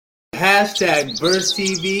hashtag Verse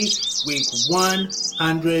TV week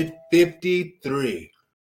 153.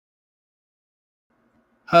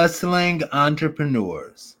 Hustling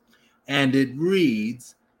Entrepreneurs. And it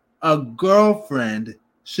reads, a girlfriend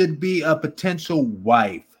should be a potential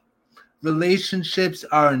wife. Relationships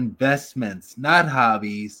are investments, not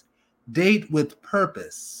hobbies. Date with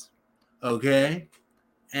purpose. Okay?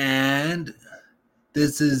 And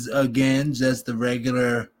this is, again, just the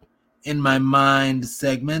regular In My Mind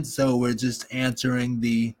segment. So we're just answering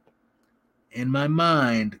the In My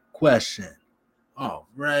Mind question. All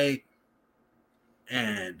right.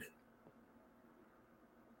 And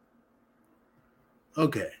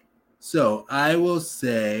okay. So I will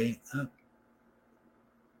say,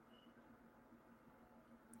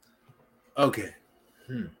 okay.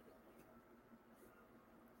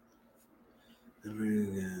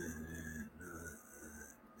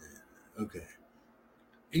 Okay.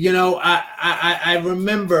 You know, I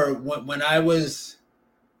remember when I was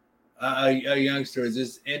a youngster,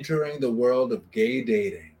 just entering the world of gay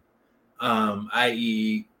dating,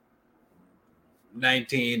 i.e.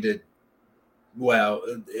 19 to, well,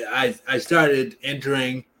 I started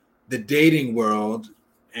entering the dating world,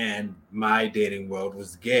 and my dating world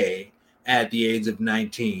was gay at the age of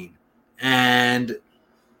 19. And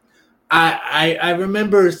I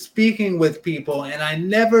remember speaking with people, and I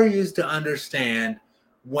never used to understand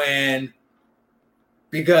when,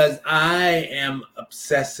 because I am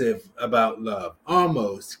obsessive about love,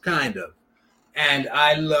 almost, kind of. And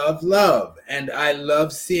I love love, and I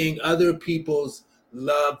love seeing other people's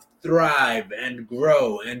love thrive and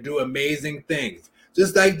grow and do amazing things.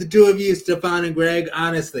 Just like the two of you, Stefan and Greg,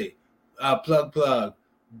 honestly, plug for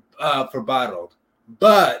Bottled.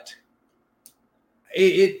 But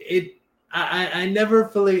I never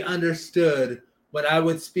fully understood when I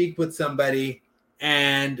would speak with somebody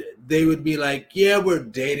and they would be like, yeah, we're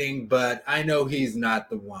dating, but I know he's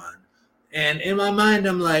not the one. And in my mind,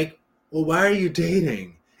 I'm like, well, why are you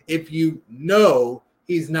dating? If you know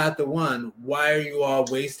he's not the one, why are you all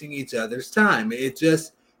wasting each other's time? It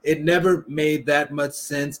never made that much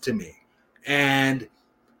sense to me. And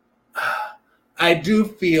I do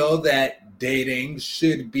feel that dating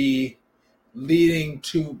should be leading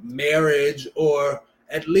to marriage, or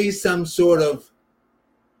at least some sort of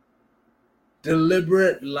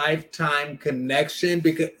deliberate lifetime connection.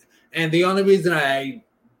 And the only reason I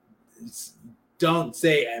don't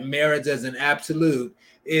say marriage as an absolute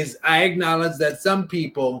is I acknowledge that some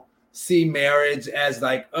people see marriage as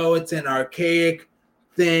like, oh, it's an archaic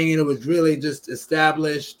thing and it was really just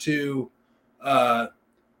established to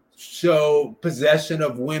show possession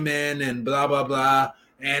of women and blah blah blah.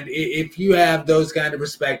 And if you have those kind of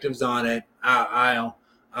perspectives on it, I'll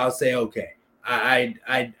say okay. I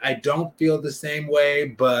don't feel the same way,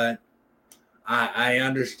 but I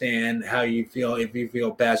understand how you feel if you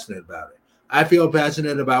feel passionate about it. I feel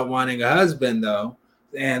passionate about wanting a husband, though,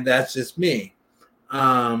 and that's just me.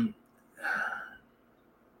 But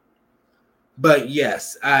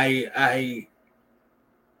yes, yeah.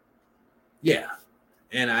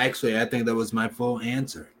 And I think that was my full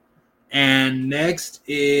answer. And next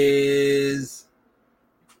is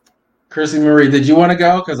Chrissy Marie. Did you want to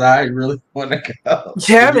go? Because I really want to go.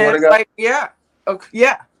 Yeah, man. Like, yeah. Okay,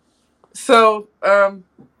 yeah. So,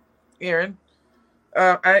 Aaron,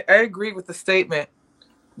 I agree with the statement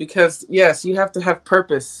because, yes, you have to have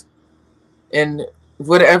purpose in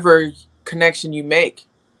whatever connection you make.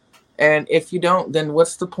 And if you don't, then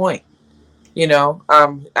what's the point? You know,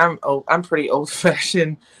 I'm pretty old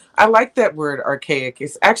fashioned. I like that word archaic.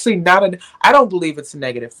 It's actually not I don't believe it's a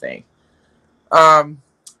negative thing.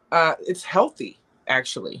 It's healthy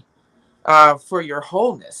actually, for your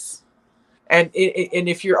wholeness. And and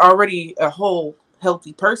if you're already a whole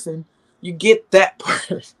healthy person, you get that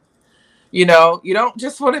part. You know, you don't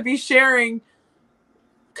just want to be sharing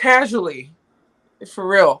casually for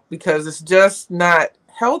real because it's just not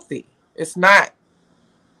healthy. It's not,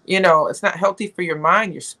 it's not healthy for your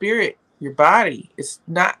mind, your spirit, your body. It's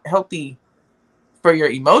not healthy for your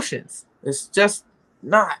emotions. It's just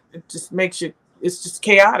not. It just makes you, it's just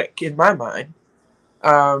chaotic in my mind,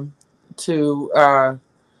 to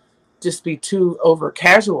just be too over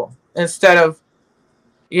casual instead of,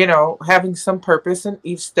 having some purpose in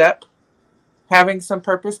each step, having some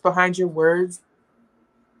purpose behind your words,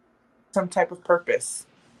 some type of purpose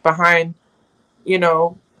behind,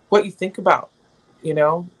 what you think about,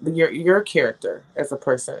 your character as a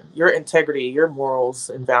person, your integrity, your morals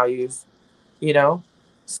and values, you know.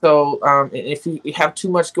 So if you have too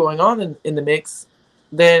much going on in the mix,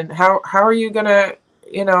 then how are you gonna,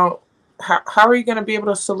 how are you gonna be able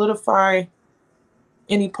to solidify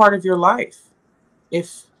any part of your life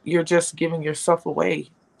if you're just giving yourself away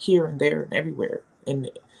here and there and everywhere. And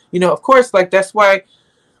of course, like that's why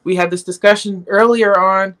we had this discussion earlier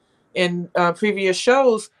on in previous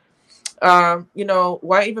shows. Why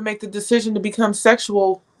even make the decision to become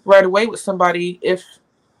sexual right away with somebody if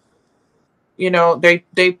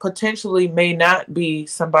they potentially may not be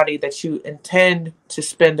somebody that you intend to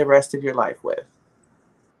spend the rest of your life with?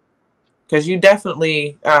 Because you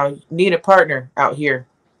definitely need a partner out here.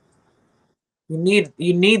 You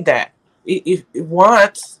need that. If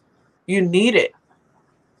once you need it,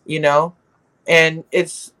 and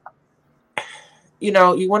it's you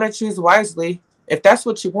want to choose wisely. If that's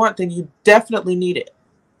what you want, then you definitely need it.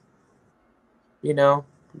 You don't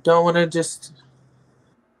want to just.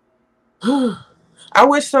 I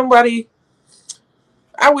wish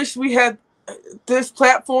we had this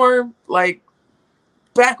platform like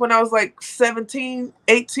back when I was like 17,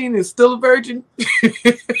 18 and still a virgin.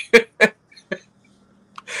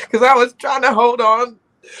 Because I was trying to hold on.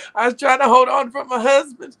 I was trying to hold on from my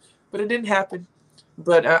husband, but it didn't happen.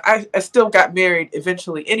 But I still got married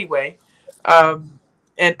eventually anyway.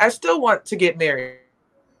 And I still want to get married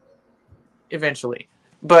eventually.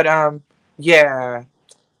 But yeah.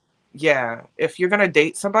 If you're gonna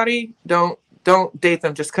date somebody, don't date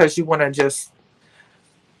them just because you want to just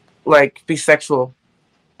like be sexual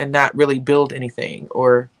and not really build anything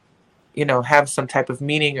or have some type of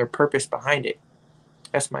meaning or purpose behind it.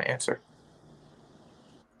 That's my answer.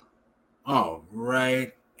 All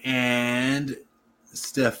right. And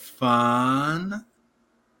Stefan.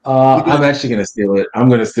 I'm actually gonna steal it. I'm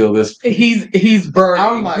gonna steal this. He's burning.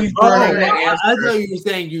 I'm like, he's burning that I answer. thought you were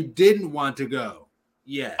saying you didn't want to go.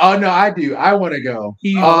 Yeah. Oh no, I do. I want to go.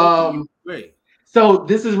 Great. So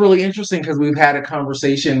this is really interesting because we've had a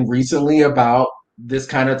conversation recently about this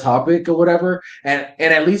kind of topic or whatever, and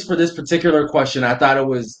at least for this particular question, I thought it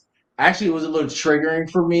was a little triggering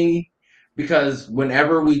for me because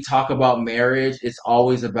whenever we talk about marriage, it's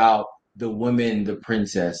always about the woman, the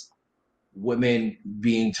princess, women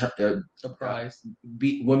being The prize.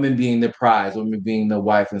 women being the prize, women being the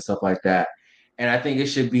wife and stuff like that. And I think it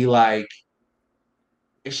should be like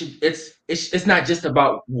it's not just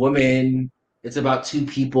about women, it's about two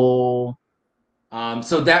people.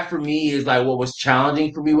 So that for me is like what was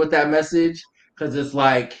challenging for me with that message, because it's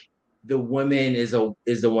like the woman is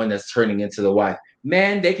the one that's turning into the wife.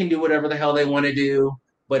 Man, they can do whatever the hell they want to do,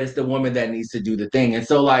 but it's the woman that needs to do the thing. And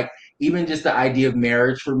so like even just the idea of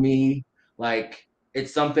marriage for me, like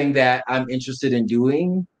it's something that I'm interested in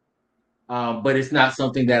doing, but it's not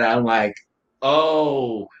something that I'm like,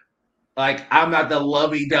 oh, like I'm not the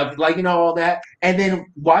lovey dovey, like all that. And then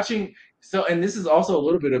watching, so and this is also a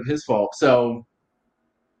little bit of his fault. So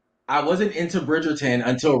I wasn't into Bridgerton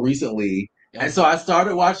until recently. And so I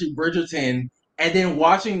started watching Bridgerton and then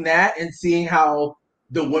watching that and seeing how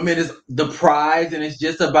the woman is the prize and it's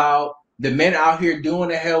just about the men out here doing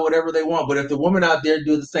the hell whatever they want. But if the woman out there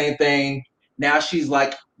do the same thing, now she's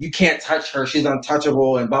like, you can't touch her, she's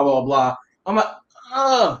untouchable and blah blah blah. I'm like,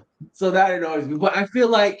 oh, so that annoys me. But I feel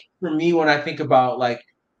like for me, when I think about like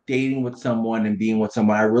dating with someone and being with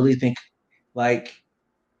someone, I really think like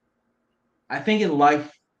I think in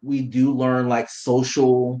life we do learn like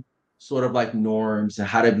social sort of like norms and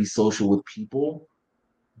how to be social with people.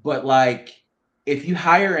 But like if you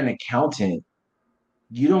hire an accountant,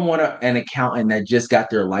 you don't want an accountant that just got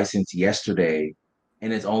their license yesterday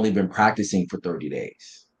and has only been practicing for 30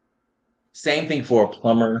 days. Same thing for a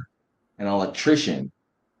plumber, an electrician.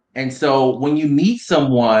 And so when you meet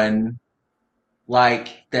someone like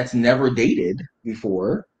that's never dated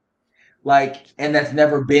before, like, and that's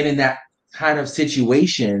never been in that kind of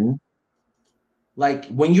situation, like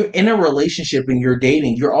when you're in a relationship and you're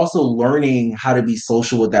dating, you're also learning how to be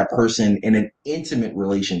social with that person in an intimate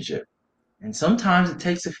relationship. And sometimes it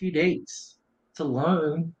takes a few days to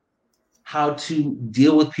learn how to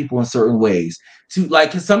deal with people in certain ways. To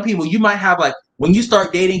like, cause some people you might have like when you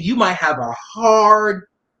start dating, you might have a hard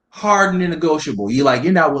and negotiable.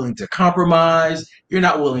 You're not willing to compromise, you're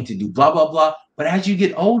not willing to do blah blah blah. But as you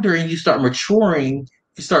get older and you start maturing,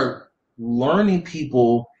 you start learning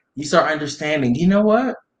people, you start understanding, you know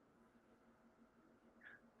what?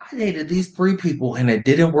 I dated these 3 people and it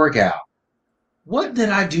didn't work out. What did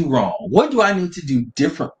I do wrong? What do I need to do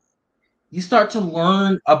differently? You start to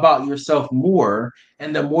learn about yourself more,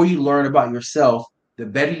 and the more you learn about yourself, the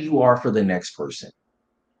better you are for the next person.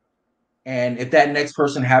 And if that next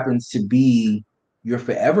person happens to be your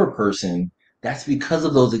forever person, that's because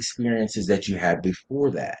of those experiences that you had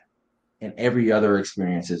before that and every other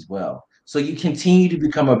experience as well. So you continue to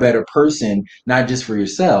become a better person, not just for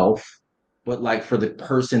yourself, but like for the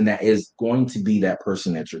person that is going to be that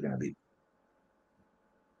person that you're going to be.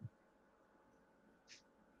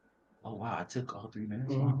 Oh wow, I took all 3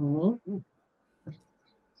 minutes. Mm-hmm.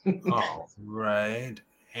 All right.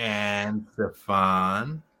 And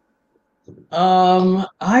Stefan.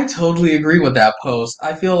 I totally agree with that post.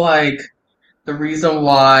 I feel like the reason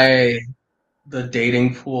why the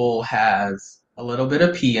dating pool has a little bit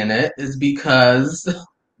of pee in it is because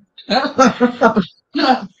not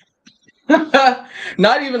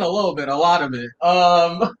even a little bit, a lot of it.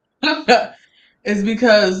 Is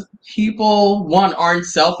because people, one, aren't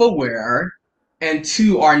self-aware, and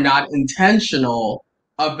two, are not intentional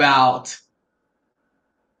about,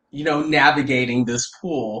 navigating this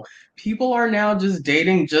pool. People are now just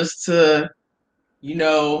dating just to,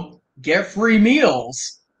 get free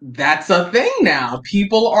meals. That's a thing now.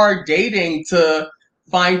 People are dating to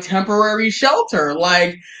find temporary shelter.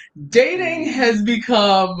 Like, dating has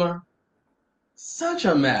become such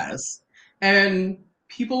a mess. And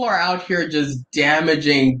people are out here just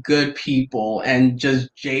damaging good people and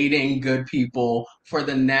just jading good people for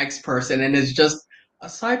the next person. And it's just a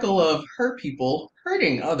cycle of hurt people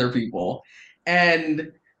hurting other people.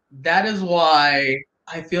 And that is why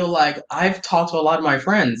I feel like I've talked to a lot of my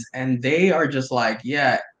friends and they are just like,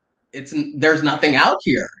 yeah, there's nothing out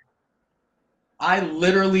here. I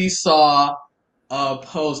literally saw a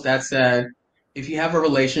post that said, if you have a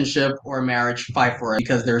relationship or a marriage, fight for it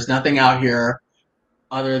because there's nothing out here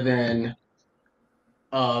other than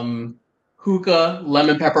hookah,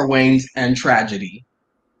 lemon pepper wings, and tragedy.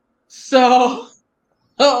 So,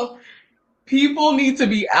 people need to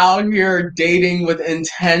be out here dating with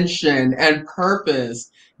intention and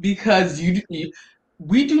purpose because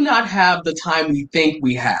we do not have the time we think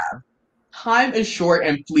we have. Time is short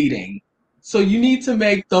and fleeting. So you need to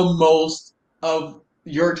make the most of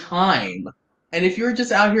your time. And if you're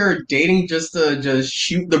just out here dating just to just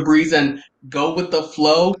shoot the breeze and go with the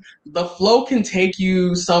flow can take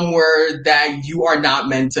you somewhere that you are not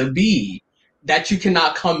meant to be, that you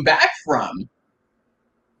cannot come back from.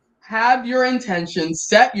 Have your intentions,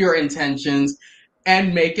 set your intentions,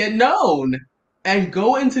 and make it known. And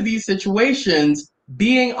go into these situations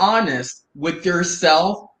being honest with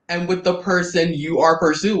yourself and with the person you are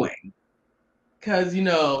pursuing. Because,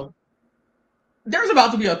 there's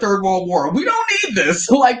about to be a third world war. We don't need this.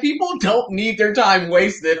 Like, people don't need their time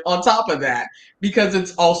wasted on top of that because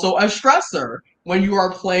it's also a stressor when you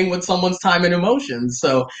are playing with someone's time and emotions.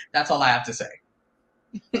 So that's all I have to say.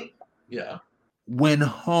 Yeah. When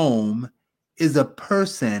home is a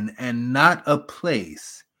person and not a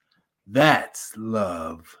place, that's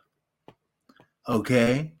love.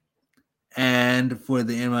 Okay? And for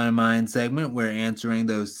the In My Mind segment, we're answering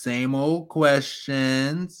those same old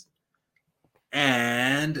questions.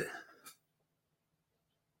 And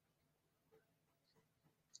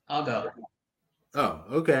I'll go. oh,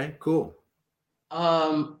 okay, cool.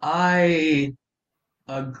 I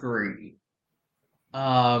agree.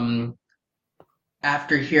 After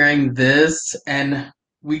hearing this, and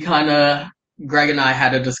Greg and I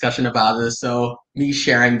had a discussion about this, so me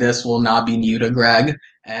sharing this will not be new to Greg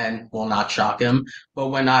and will not shock him. But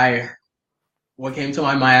what came to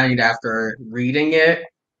my mind after reading it,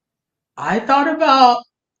 I thought about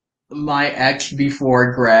my ex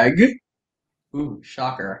before Greg. Ooh,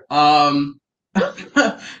 shocker.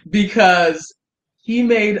 Because he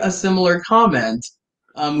made a similar comment.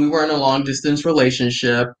 We were in a long distance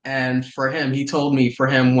relationship, and he told me for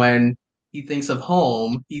him, when he thinks of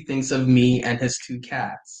home, he thinks of me and his 2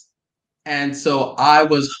 cats. And so I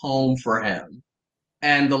was home for him.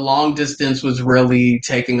 And the long distance was really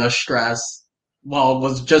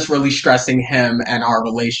was just really stressing him and our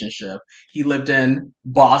relationship. He lived in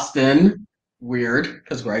Boston, weird,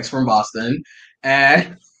 because Greg's from Boston.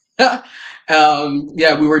 And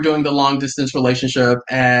yeah, we were doing the long distance relationship,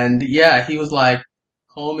 and yeah, he was like,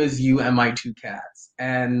 home is you and my 2 cats.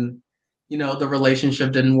 And the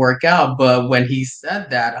relationship didn't work out, but when he said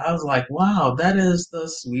that, I was like, wow, that is the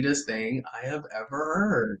sweetest thing I have ever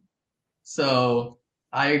heard. So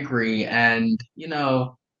I agree. And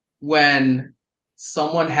when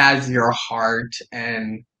someone has your heart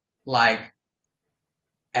and like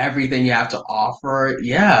everything you have to offer,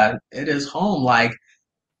 yeah, it is home. Like,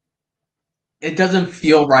 it doesn't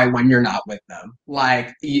feel right when you're not with them.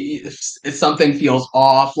 Like, if something feels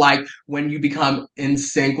off, like when you become in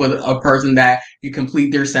sync with a person that you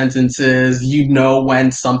complete their sentences,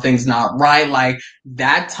 when something's not right. Like,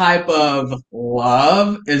 that type of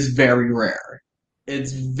love is very rare.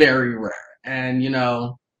 It's very rare. And,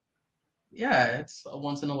 yeah, it's a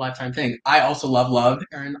once in a lifetime thing. I also love,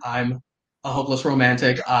 and I'm a hopeless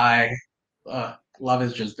romantic. Love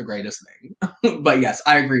is just the greatest thing. But yes,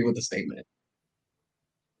 I agree with the statement.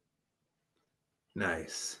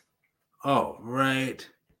 Nice. All right.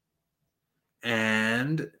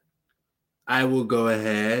 and I will go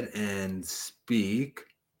ahead and speak.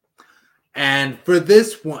 And for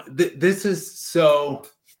this one, this is so.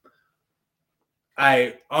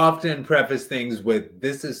 I often preface things with,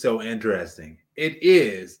 this is so interesting. It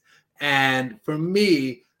is. And for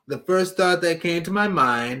me, the first thought that came to my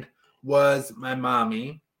mind was my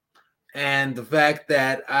mommy, and the fact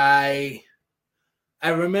that I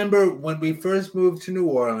remember when we first moved to New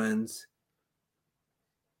Orleans,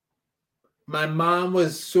 my mom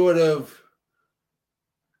was sort of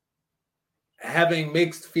having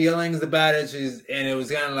mixed feelings about it. And it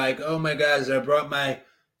was kind of like, oh my gosh, I brought my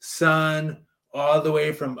son all the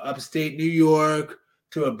way from upstate New York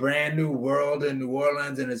to a brand new world in New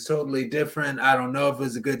Orleans, and it's totally different. I don't know if it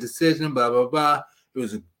was a good decision, blah, blah, blah. It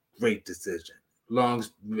was a great decision.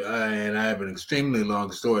 And I have an extremely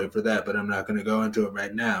long story for that, but I'm not going to go into it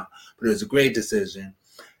right now. But it was a great decision.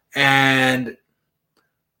 And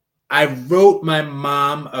I wrote my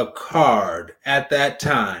mom a card at that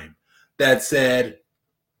time that said,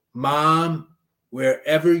 Mom,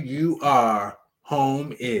 wherever you are,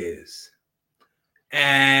 home is.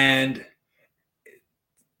 And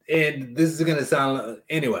this is going to sound,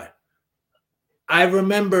 anyway, I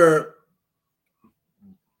remember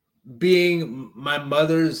being my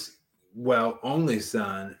mother's, only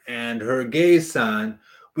son and her gay son.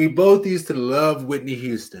 We both used to love Whitney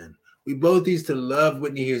Houston.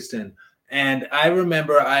 And I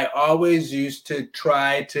remember I always used to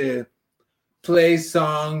try to play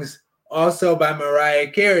songs also by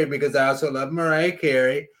Mariah Carey, because I also love Mariah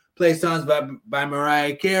Carey, play songs by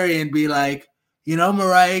Mariah Carey and be like,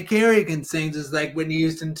 Mariah Carey can sing just like Whitney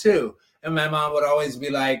Houston too. And my mom would always be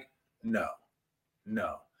like, no.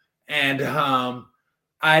 And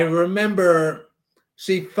I remember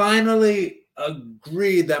she finally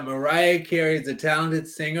agreed that Mariah Carey is a talented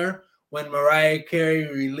singer when Mariah Carey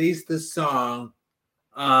released the song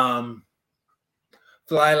Fly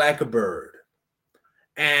Like a Bird.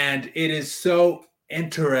 And it is so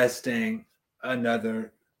interesting,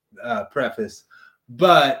 another preface,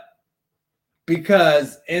 but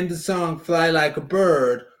because in the song Fly Like a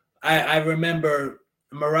Bird, I remember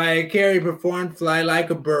Mariah Carey performed Fly Like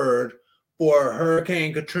a Bird for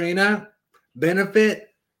Hurricane Katrina benefit.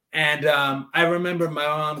 And I remember my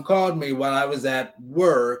mom called me while I was at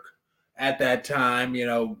work at that time,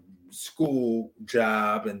 school,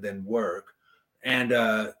 job, and then work.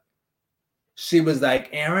 And she was like,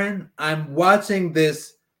 Aaron, I'm watching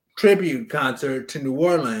this tribute concert to New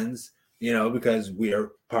Orleans, because we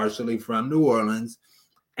are partially from New Orleans.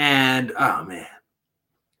 And, oh man,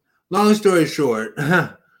 long story short,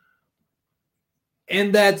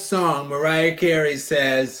 in that song, Mariah Carey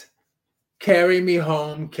says, carry me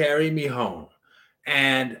home, carry me home.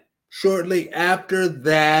 And shortly after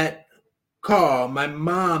that call, my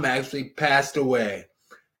mom actually passed away.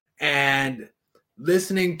 And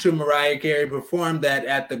listening to Mariah Carey perform that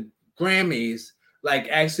at the Grammys,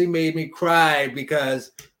 actually made me cry,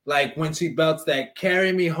 because when she belts that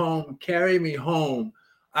carry me home,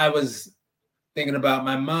 I was thinking about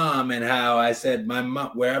my mom and how I said, my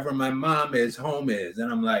mom, wherever my mom is, home is.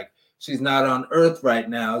 And I'm like, she's not on earth right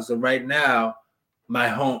now. So right now, my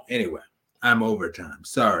home, anyway, I'm overtime.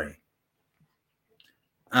 Sorry.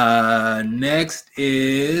 Next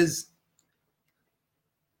is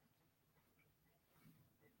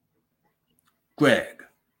Greg.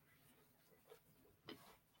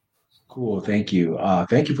 Cool. Thank you.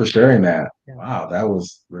 Thank you for sharing that. Wow, that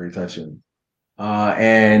was very touching.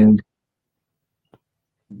 And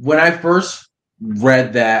when I first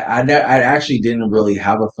read that, I actually didn't really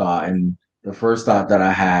have a thought, and the first thought that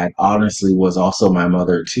I had, honestly, was also my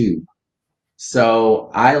mother too.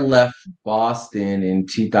 So I left Boston in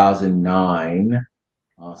 2009.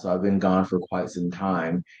 So I've been gone for quite some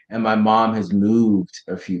time, and my mom has moved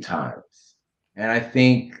a few times. And I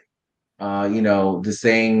think, the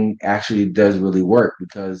saying actually does really work,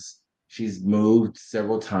 because she's moved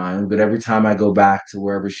several times, but every time I go back to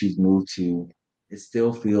wherever she's moved to, it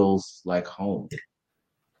still feels like home.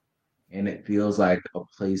 And it feels like a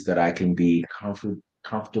place that I can be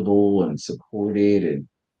comfortable and supported and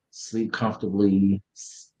sleep comfortably,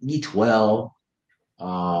 eat well.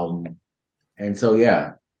 Um, and so,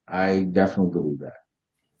 yeah, I definitely believe that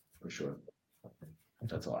for sure.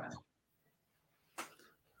 That's all I have.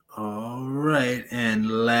 All right.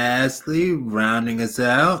 And lastly, rounding us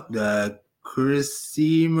out,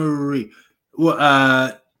 Chrissy Marie.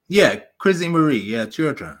 Well, Chrissy Marie. Yeah, it's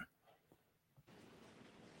your turn.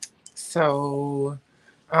 So,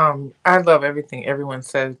 I love everything everyone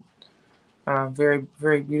said. Very,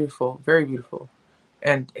 very beautiful. Very beautiful.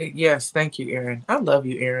 And yes, thank you, Aaron. I love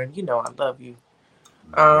you, Aaron. I love you.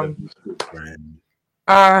 Um, Friend.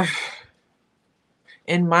 uh,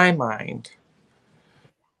 in my mind,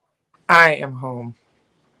 I am home.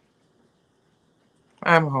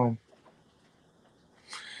 I'm home.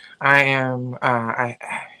 I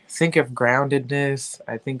think of groundedness.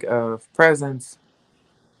 I think of presence.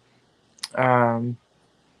 Um,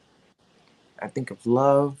 I think of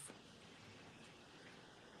love.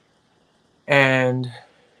 And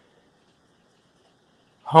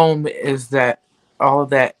home is that all of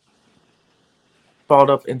that balled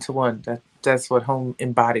up into one. That's what home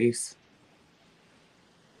embodies.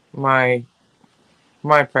 My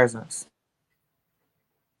my presence,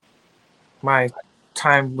 my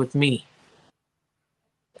time with me.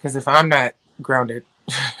 Because if I'm not grounded,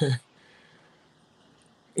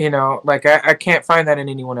 like I can't find that in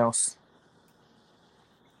anyone else.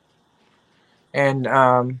 And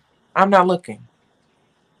I'm not looking.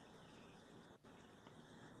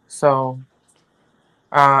 So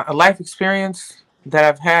a life experience that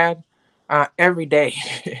I've had every day.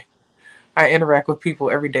 I interact with people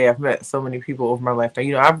every day. I've met so many people over my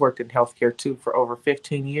lifetime. I've worked in healthcare too for over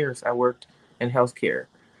 15 years. I worked in healthcare,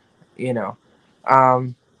 you know,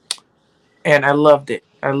 um, and I loved it.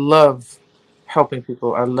 I love helping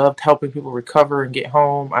people. I loved helping people recover and get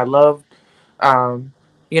home. I loved, um,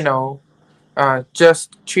 you know,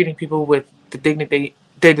 just treating people with the dignity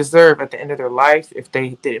they deserve at the end of their life if they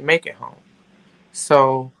didn't make it home.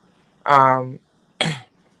 So um,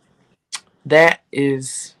 that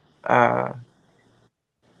is uh,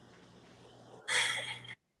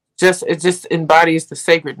 it just embodies the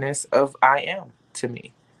sacredness of I am to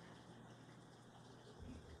me.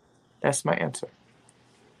 That's my answer.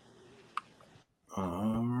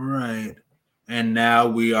 All right. And now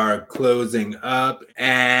we are closing up,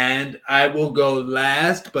 and I will go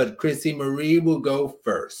last, but Chrissy Marie will go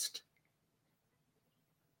first.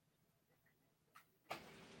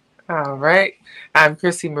 All right. I'm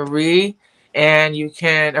Chrissy Marie, and you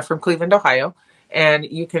can from Cleveland, Ohio, and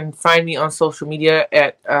you can find me on social media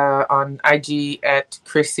at on IG at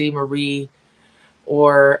Chrissy Marie,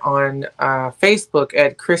 or on Facebook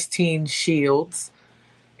at Christine Shields,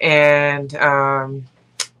 and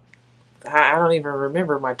I don't even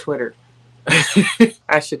remember my Twitter.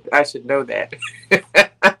 I should know that.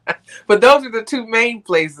 But those are the two main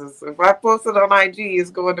places. If I post it on IG,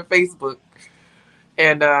 it's going to Facebook.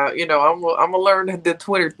 And I'm gonna learn the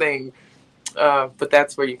Twitter thing. But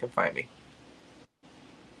that's where you can find me.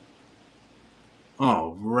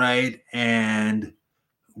 All right. And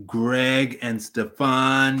Greg and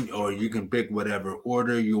Stefan, or you can pick whatever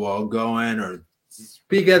order you all go in, or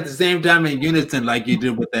speak at the same time in unison like you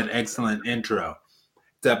did with that excellent intro.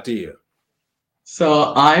 It's up to you.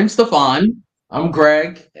 So I'm Stefan. I'm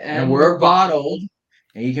Greg, and we're Bottled.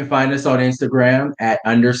 And you can find us on Instagram at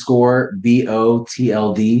 _BOTLD.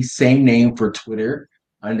 Same name for Twitter,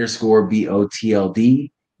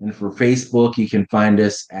 _BOTLD. And for Facebook, you can find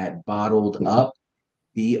us at Bottled Up,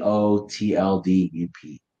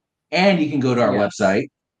 BOTLDUP. And you can go to our website.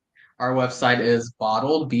 Our website is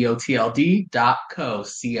bottled, BOTLD.co.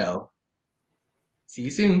 CO. See you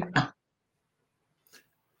soon.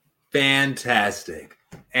 Fantastic.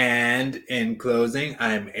 And in closing,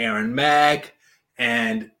 I'm Aaron Mack,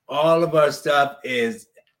 and all of our stuff is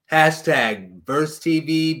hashtag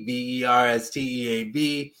VerseTV,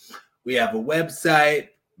 VERSTEAB. We have a website,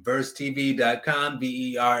 versetv.com,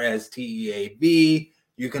 VERSTEAB.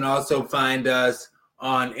 You can also find us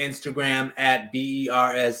on Instagram at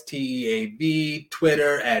VERSTEAB,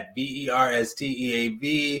 Twitter at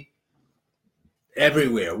VERSTEAB.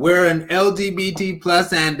 Everywhere. We're an LGBT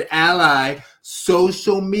plus and ally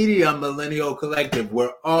social media millennial collective.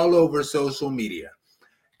 We're all over social media.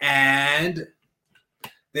 And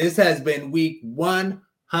this has been week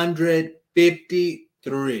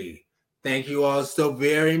 153. Thank you all so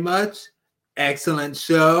very much. Excellent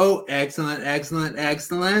show. Excellent.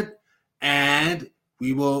 And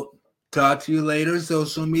we will talk to you later,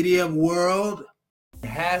 social media world.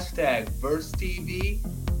 Hashtag VerseTV.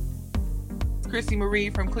 Chrissy Marie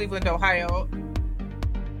from Cleveland, Ohio.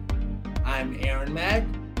 I'm Aaron Mack.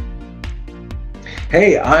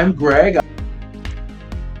 Hey, I'm Greg.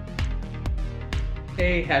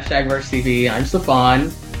 Hey, hashtag VerseTV. I'm Stefan.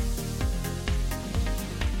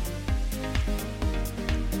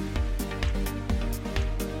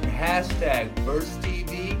 Hashtag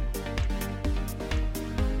VerseTV.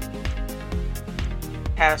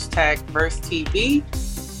 Hashtag VerseTV.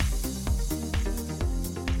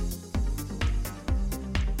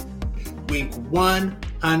 Week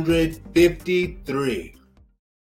 153.